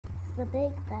The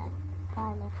Big Bet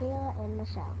by Michaela and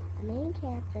Michelle. The main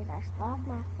characters are Sloth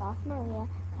Max, Sloth Maria,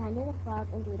 Tiny the Frog,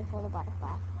 and Beautiful the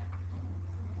Butterfly.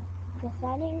 The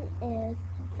setting is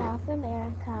South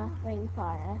America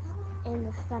rainforest in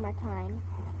the summertime.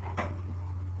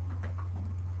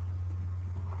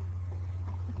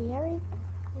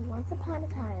 Once upon a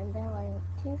time, there were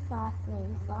two sloths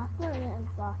named Sloth Maria and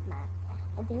Sloth Max,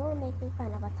 and they were making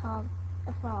fun of a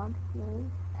frog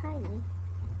named Tiny.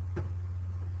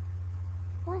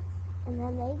 And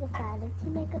then they decided to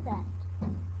make a bet.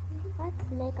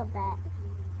 Let's make a bet.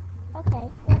 Okay.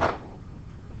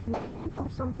 Or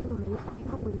something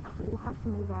amazingly cool have to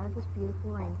move out of this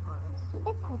beautiful rainforest.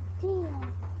 It's a deal.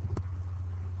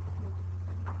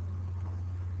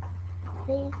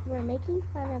 They were making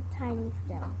fun of Tiny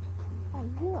still. Are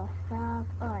you a frog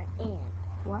or an ant?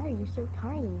 Why are you so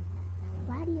tiny?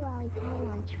 Why do you always hang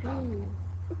on trees?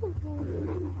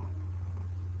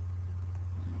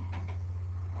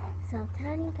 So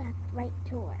Tiny got right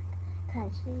to work,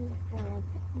 because she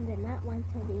did not want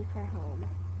to leave her home.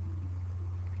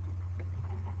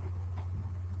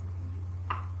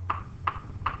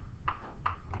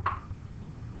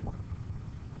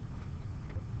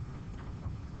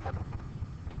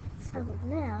 So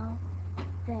now,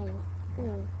 thing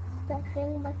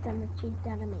was done that she'd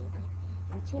done amazing,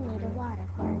 and she made a water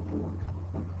park.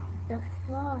 The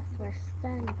sloths were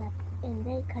stunned, and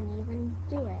they couldn't even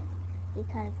do it,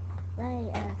 because they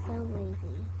are so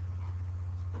lazy.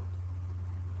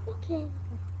 We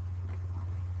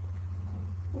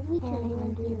can't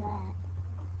even do that.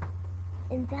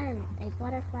 And then a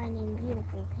butterfly named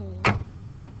Beautiful came.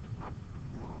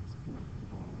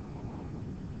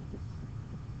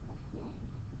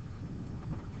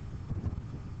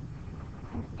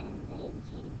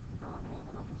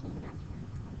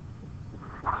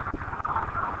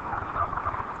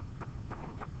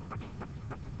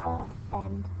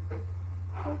 And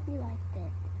Hope you liked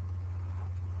it.